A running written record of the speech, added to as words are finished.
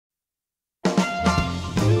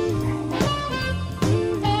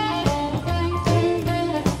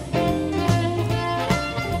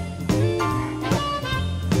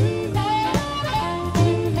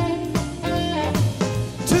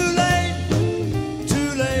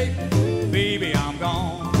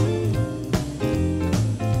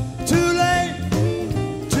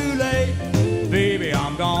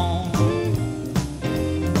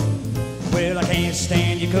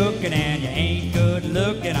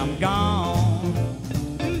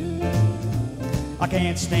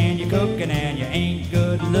can't stand you cooking and you ain't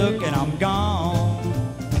good looking, I'm gone.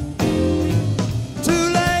 Too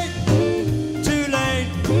late, too late,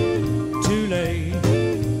 too late.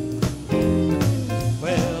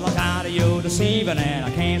 Well, I'm tired of your deceiving and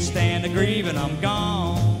I can't stand the grieving, I'm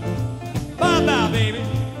gone. Bye-bye, baby.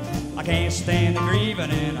 I can't stand the grieving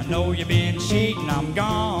and I know you've been cheating, I'm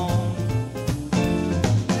gone.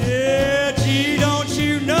 Yeah, gee, don't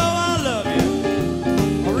you know I love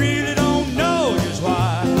you? I really don't know just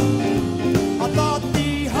why. I thought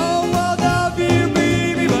the whole world of you,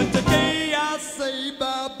 baby, but today I say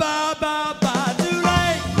bye-bye, bye-bye.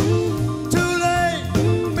 Too late,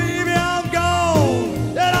 baby, I'm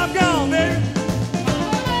gone. Yeah, I'm gone, baby.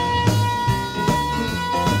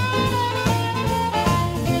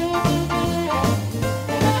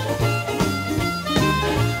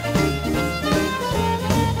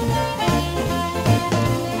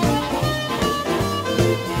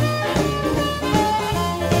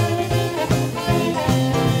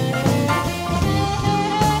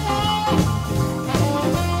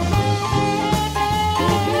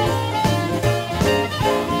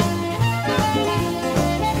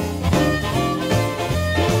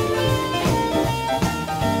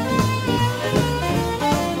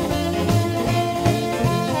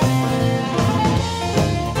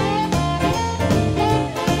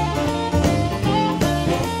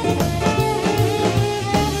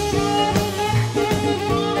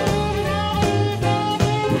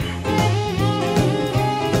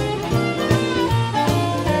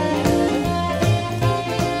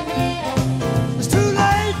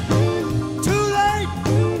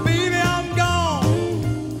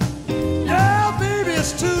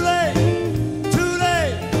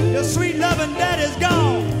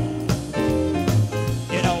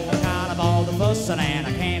 And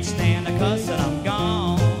I can't stand the cussing, I'm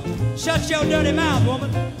gone. Shut your dirty mouth,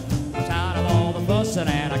 woman. I'm tired of all the fussing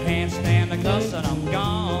and I can't stand the cussing, I'm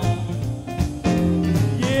gone.